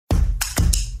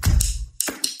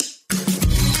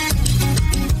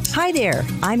Hi there,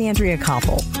 I'm Andrea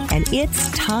Koppel, and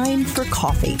it's time for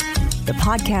coffee, the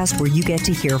podcast where you get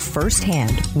to hear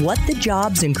firsthand what the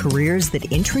jobs and careers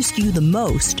that interest you the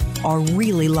most are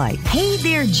really like. Hey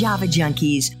there, Java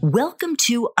junkies. Welcome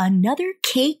to another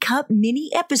K-Cup mini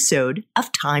episode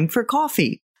of Time for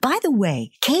Coffee. By the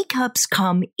way, K-Cups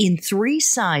come in 3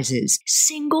 sizes,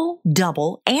 single,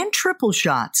 double, and triple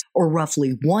shots, or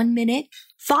roughly 1 minute,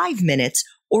 5 minutes,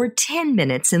 or 10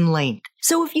 minutes in length.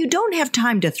 So if you don't have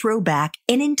time to throw back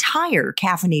an entire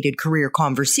caffeinated career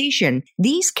conversation,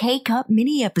 these K-Cup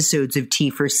mini episodes of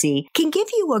T4C can give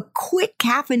you a quick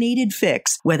caffeinated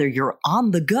fix, whether you're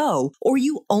on the go or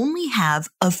you only have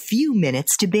a few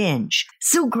minutes to binge.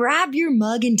 So grab your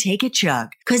mug and take a chug,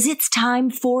 because it's time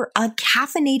for a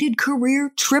caffeinated career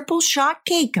triple shot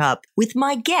K-Cup with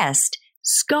my guest,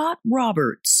 Scott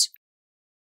Roberts.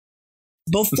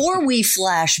 Before we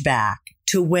flash back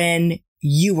to when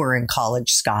you were in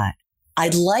college, Scott,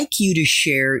 I'd like you to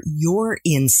share your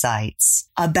insights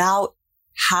about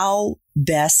how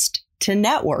best to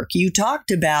network. You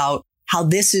talked about how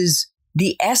this is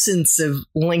the essence of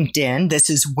LinkedIn. This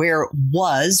is where it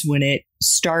was when it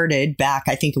started back,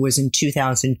 I think it was in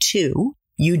 2002.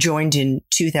 You joined in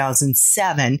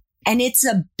 2007. And it's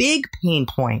a big pain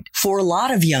point for a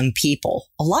lot of young people,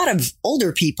 a lot of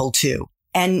older people too.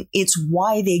 And it's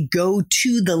why they go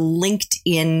to the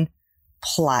LinkedIn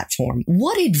platform.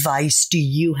 What advice do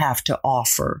you have to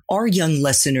offer our young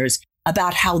listeners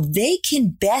about how they can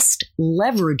best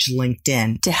leverage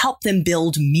LinkedIn to help them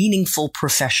build meaningful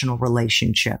professional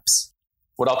relationships?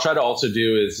 What I'll try to also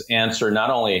do is answer not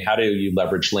only how do you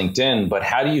leverage LinkedIn, but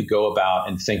how do you go about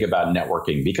and think about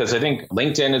networking? Because I think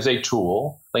LinkedIn is a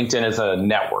tool. LinkedIn is a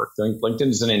network. LinkedIn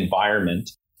is an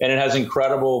environment, and it has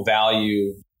incredible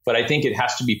value. But I think it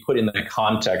has to be put in the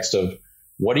context of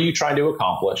what are you trying to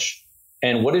accomplish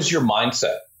and what is your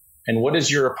mindset and what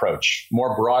is your approach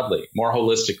more broadly, more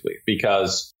holistically,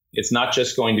 because it's not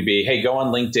just going to be, hey, go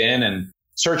on LinkedIn and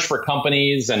search for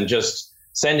companies and just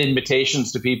send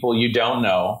invitations to people you don't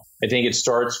know. I think it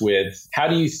starts with how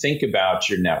do you think about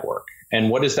your network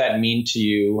and what does that mean to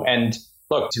you? And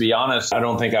look, to be honest, I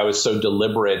don't think I was so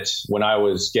deliberate when I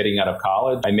was getting out of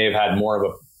college. I may have had more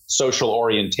of a social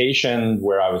orientation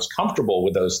where I was comfortable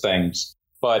with those things.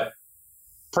 But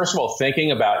first of all,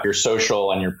 thinking about your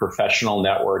social and your professional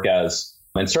network as,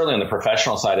 and certainly on the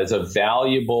professional side, as a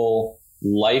valuable,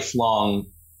 lifelong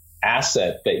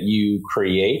asset that you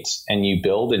create and you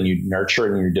build and you nurture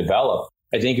and you develop,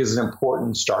 I think is an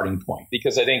important starting point.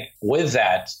 Because I think with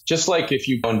that, just like if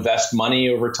you invest money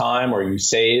over time or you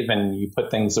save and you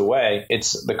put things away,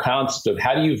 it's the concept of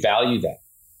how do you value that?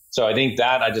 So I think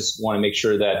that I just want to make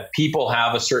sure that people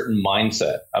have a certain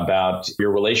mindset about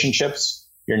your relationships.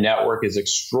 Your network is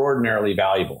extraordinarily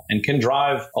valuable and can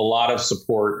drive a lot of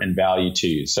support and value to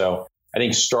you. So I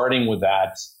think starting with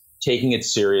that, taking it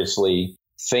seriously,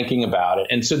 thinking about it.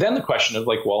 And so then the question of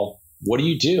like, well, what do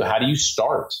you do? How do you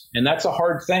start? And that's a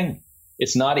hard thing.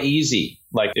 It's not easy,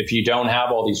 like if you don't have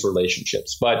all these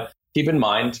relationships. But keep in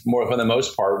mind, more for the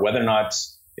most part, whether or not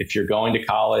if you're going to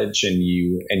college and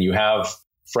you have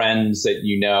friends that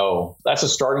you know, that's a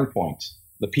starting point.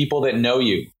 The people that know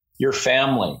you, your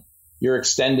family, your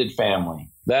extended family,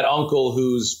 that uncle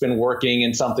who's been working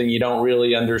in something you don't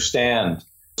really understand,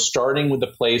 starting with the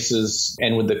places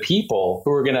and with the people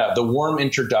who are the warm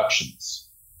introductions.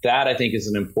 That I think is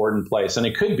an important place. And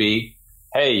it could be,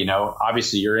 hey,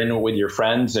 obviously you're in it with your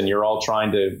friends and you're all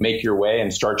trying to make your way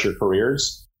and start your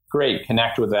careers. Great,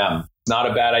 connect with them. It's not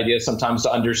a bad idea sometimes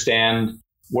to understand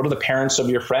what are the parents of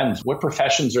your friends? What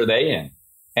professions are they in?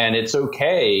 And it's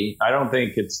okay. I don't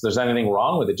think there's anything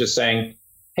wrong with it. Just saying,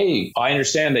 hey, I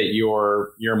understand that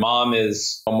your mom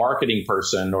is a marketing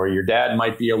person or your dad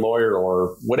might be a lawyer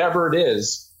or whatever it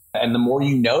is. And the more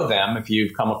you know them, if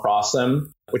you've come across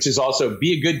them, which is also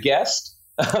be a good guest,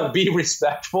 be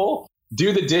respectful,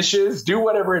 do the dishes, do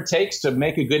whatever it takes to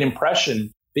make a good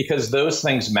impression, because those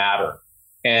things matter.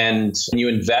 And when you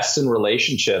invest in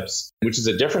relationships, which is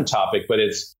a different topic, but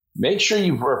it's make sure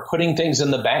you are putting things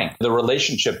in the bank, the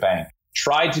relationship bank.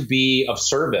 Try to be of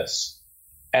service.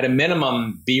 At a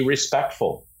minimum, be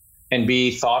respectful and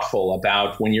be thoughtful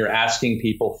about when you're asking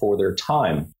people for their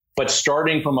time. But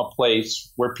starting from a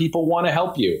place where people want to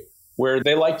help you, where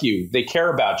they like you, they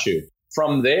care about you.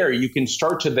 From there, you can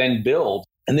start to then build.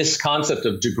 And this concept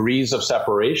of degrees of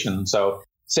separation. So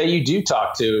say you do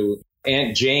talk to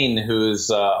Aunt Jane, who's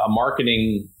a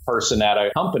marketing person at a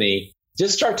company,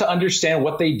 just start to understand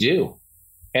what they do.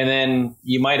 And then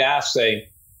you might ask, say,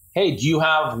 hey, do you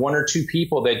have 1 or 2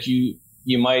 people that you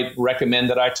might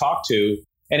recommend that I talk to?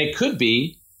 And it could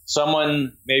be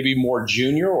someone maybe more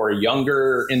junior or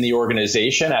younger in the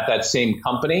organization at that same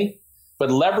company, but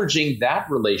leveraging that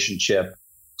relationship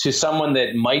to someone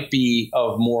that might be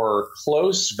of more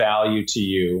close value to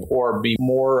you or be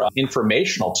more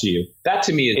informational to you. That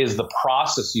to me is the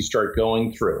process you start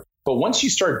going through. But once you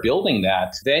start building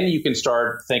that, then you can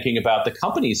start thinking about the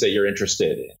companies that you're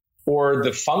interested in or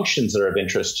the functions that are of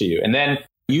interest to you. And then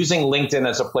using LinkedIn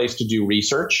as a place to do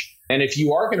research. And if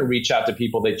you are going to reach out to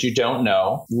people that you don't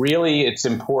know, really, it's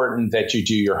important that you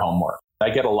do your homework.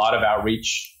 I get a lot of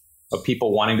outreach of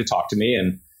people wanting to talk to me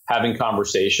and having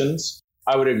conversations.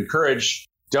 I would encourage,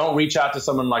 don't reach out to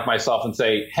someone like myself and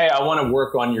say, hey, I want to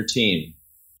work on your team.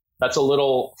 That's a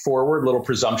little forward, a little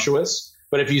presumptuous.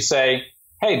 But if you say,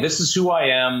 hey, this is who I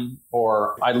am,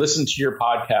 or I listened to your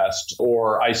podcast,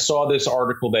 or I saw this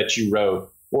article that you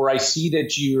wrote, or I see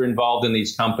that you're involved in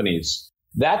these companies,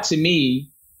 that to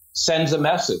me sends a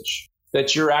message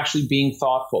that you're actually being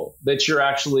thoughtful, that you're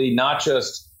actually not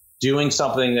just doing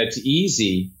something that's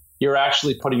easy, you're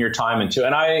actually putting your time into.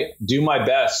 And I do my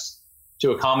best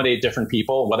to accommodate different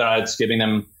people, whether or not it's giving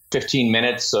them 15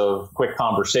 minutes of quick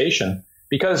conversation,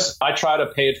 because I try to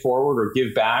pay it forward or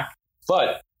give back.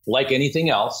 But like anything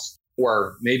else,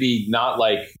 or maybe not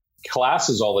like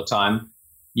classes all the time,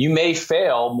 you may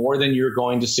fail more than you're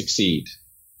going to succeed.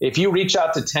 If you reach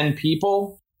out to 10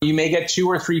 people, you may get 2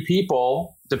 or 3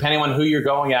 people, depending on who you're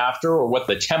going after or what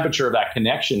the temperature of that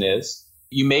connection is.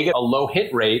 You may get a low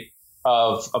hit rate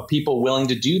of people willing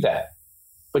to do that.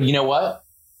 But you know what?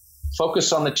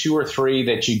 Focus on the 2 or 3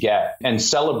 that you get and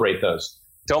celebrate those.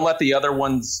 Don't let the other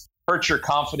ones hurt your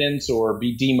confidence or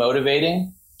be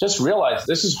demotivating. Just realize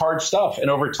this is hard stuff. And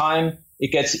over time,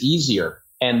 it gets easier.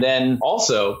 And then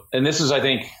also, and this is, I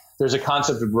think, there's a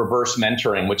concept of reverse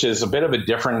mentoring, which is a bit of a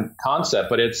different concept,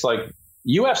 but it's like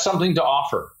you have something to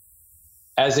offer.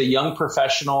 As a young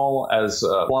professional, as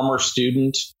a former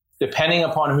student, depending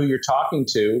upon who you're talking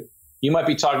to, you might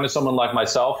be talking to someone like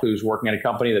myself who's working at a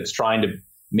company that's trying to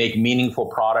make meaningful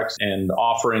products and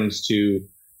offerings to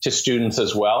students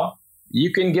as well.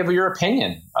 You can give your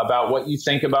opinion about what you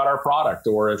think about our product,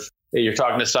 or if you're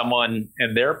talking to someone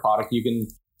and their product, you can,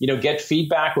 get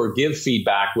feedback or give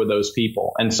feedback with those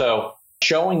people. And so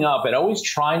showing up and always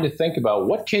trying to think about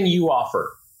what can you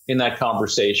offer in that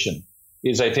conversation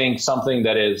is, I think, something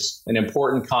that is an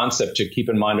important concept to keep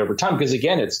in mind over time. Because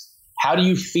again, it's how do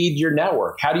you feed your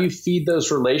network? How do you feed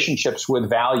those relationships with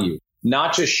value?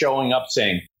 Not just showing up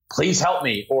saying, please help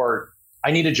me, or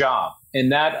I need a job.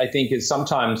 And that, I think, is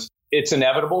sometimes, it's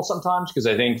inevitable sometimes, because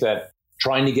I think that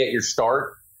trying to get your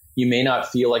start, you may not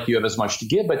feel like you have as much to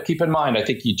give. But keep in mind, I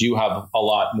think you do have a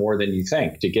lot more than you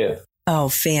think to give. Oh,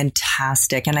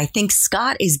 fantastic. And I think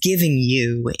Scott is giving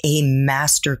you a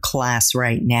master class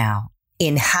right now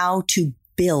in how to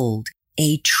build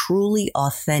a truly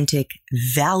authentic,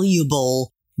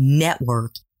 valuable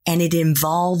network. And it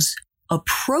involves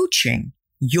approaching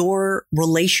your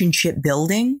relationship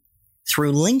building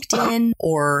through LinkedIn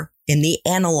or in the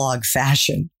analog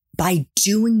fashion by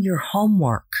doing your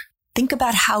homework. Think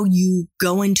about how you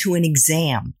go into an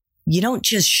exam. You don't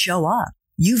just show up.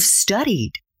 You've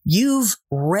studied. You've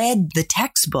read the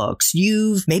textbooks.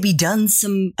 You've maybe done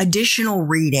some additional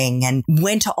reading and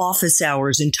went to office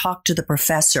hours and talked to the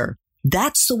professor.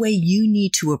 That's the way you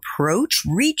need to approach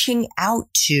reaching out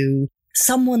to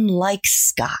someone like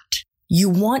Scott. You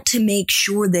want to make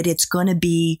sure that it's going to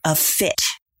be a fit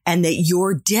and that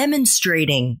you're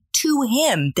demonstrating to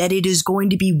him that it is going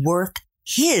to be worth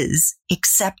his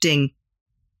accepting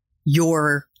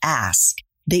your ask,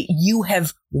 that you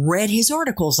have read his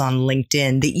articles on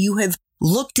LinkedIn, that you have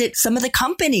looked at some of the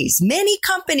companies, many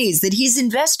companies that he's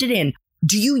invested in.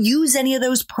 Do you use any of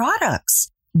those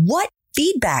products? What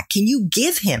feedback can you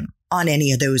give him on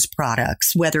any of those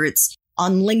products, whether it's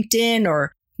on LinkedIn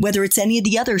or whether it's any of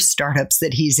the other startups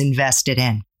that he's invested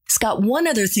in? Scott, one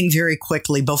other thing very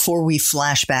quickly before we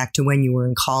flash back to when you were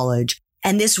in college,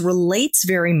 and this relates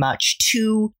very much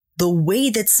to the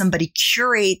way that somebody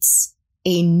curates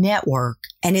a network.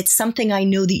 And it's something I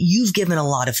know that you've given a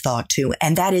lot of thought to,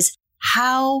 and that is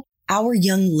how our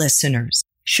young listeners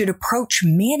should approach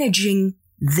managing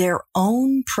their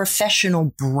own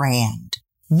professional brand.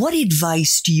 What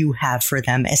advice do you have for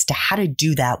them as to how to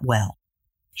do that well?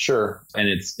 Sure. And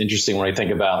it's interesting when I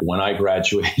think about when I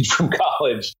graduated from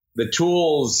college, the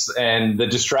tools and the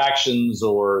distractions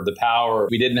or the power,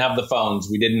 we didn't have the phones,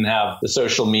 we didn't have the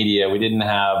social media, we didn't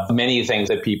have many things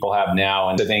that people have now.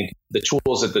 And I think the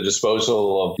tools at the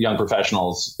disposal of young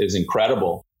professionals is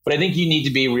incredible. But I think you need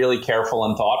to be really careful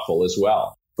and thoughtful as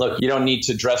well. Look, you don't need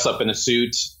to dress up in a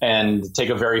suit and take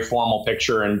a very formal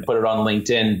picture and put it on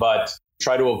LinkedIn, but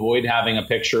Try to avoid having a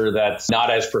picture that's not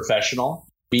as professional.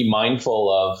 Be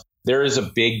mindful of there is a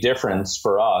big difference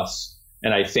for us.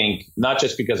 And I think not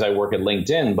just because I work at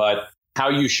LinkedIn, but how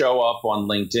you show up on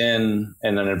LinkedIn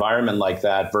in an environment like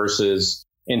that versus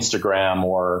Instagram,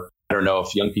 or I don't know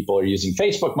if young people are using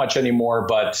Facebook much anymore,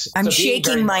 but I'm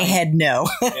shaking my head no.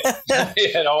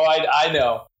 I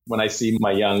know. When I see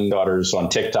my young daughters on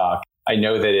TikTok, I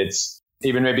know that it's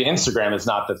even maybe Instagram is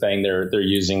not the thing they're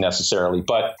using necessarily.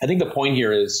 But I think the point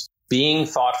here is being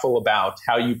thoughtful about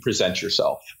how you present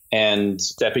yourself and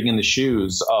stepping in the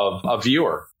shoes of a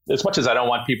viewer. As much as I don't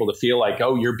want people to feel like,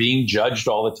 oh, you're being judged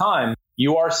all the time,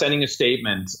 you are sending a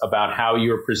statement about how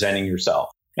you're presenting yourself.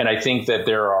 And I think that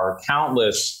there are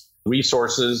countless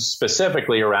resources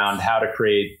specifically around how to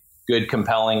create good,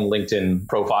 compelling LinkedIn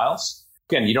profiles.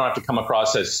 Again, you don't have to come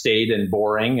across as staid and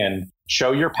boring, and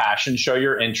show your passion, show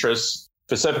your interests,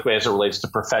 specifically as it relates to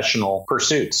professional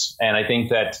pursuits. And I think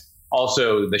that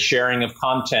also the sharing of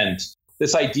content,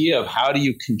 this idea of how do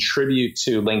you contribute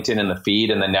to LinkedIn and the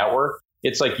feed and the network,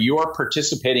 it's like you're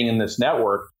participating in this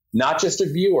network, not just a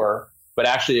viewer, but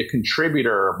actually a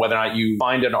contributor. Whether or not you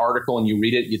find an article and you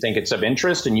read it, you think it's of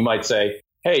interest, and you might say,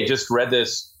 hey, just read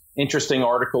this interesting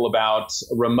article about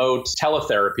remote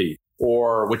teletherapy,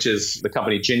 or which is the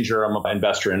company Ginger I'm an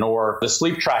investor in, or the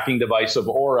sleep tracking device of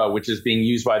Aura, which is being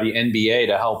used by the NBA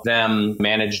to help them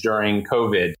manage during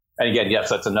COVID. And again, yes,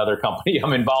 that's another company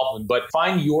I'm involved in, but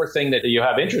find your thing that you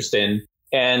have interest in,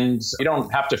 and you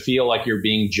don't have to feel like you're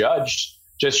being judged.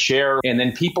 Just share, and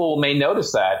then people may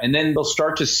notice that, and then they'll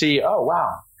start to see, oh,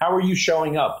 wow, how are you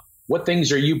showing up? What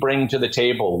things are you bringing to the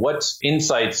table? What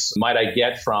insights might I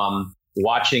get from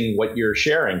watching what you're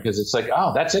sharing? Because it's like,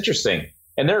 oh, that's interesting.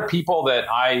 And there are people that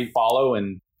I follow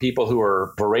and people who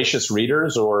are voracious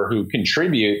readers or who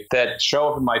contribute that show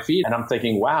up in my feed. And I'm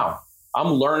thinking, wow,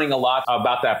 I'm learning a lot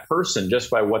about that person just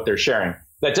by what they're sharing.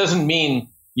 That doesn't mean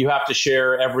you have to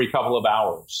share every couple of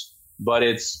hours, but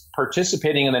it's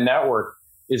participating in the network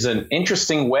is an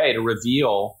interesting way to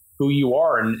reveal who you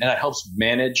are. And it helps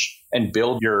manage and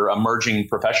build your emerging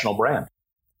professional brand.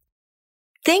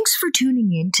 Thanks for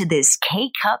tuning in to this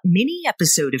K-Cup mini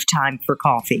episode of Time for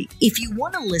Coffee. If you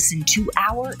want to listen to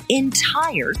our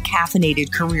entire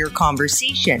caffeinated career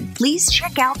conversation, please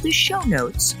check out the show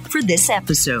notes for this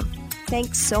episode.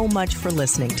 Thanks so much for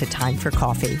listening to Time for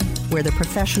Coffee, where the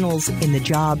professionals in the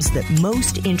jobs that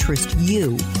most interest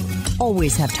you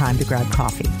always have time to grab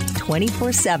coffee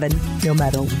 24/7, no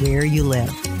matter where you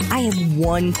live. I have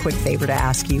one quick favor to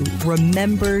ask you.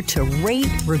 Remember to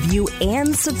rate, review,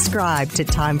 and subscribe to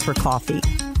Time for Coffee.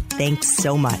 Thanks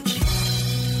so much.